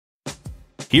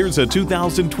Here's a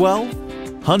 2012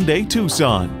 Hyundai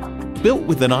Tucson, built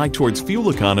with an eye towards fuel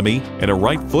economy and a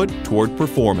right foot toward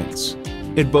performance.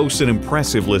 It boasts an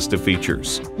impressive list of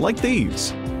features like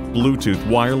these: Bluetooth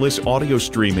wireless audio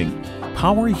streaming,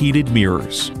 power heated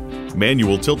mirrors,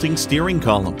 manual tilting steering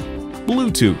column,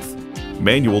 Bluetooth,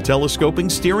 manual telescoping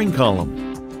steering column,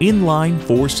 inline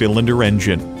 4-cylinder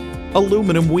engine,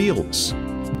 aluminum wheels,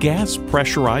 gas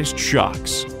pressurized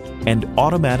shocks, and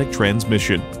automatic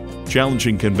transmission.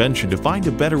 Challenging convention to find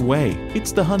a better way,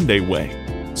 it's the Hyundai way.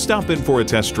 Stop in for a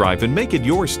test drive and make it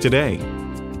yours today.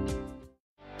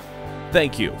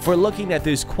 Thank you for looking at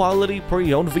this quality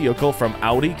pre-owned vehicle from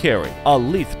Audi Cary, a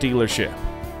Leith dealership.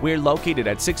 We're located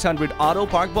at 600 Auto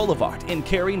Park Boulevard in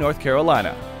Cary, North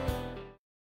Carolina.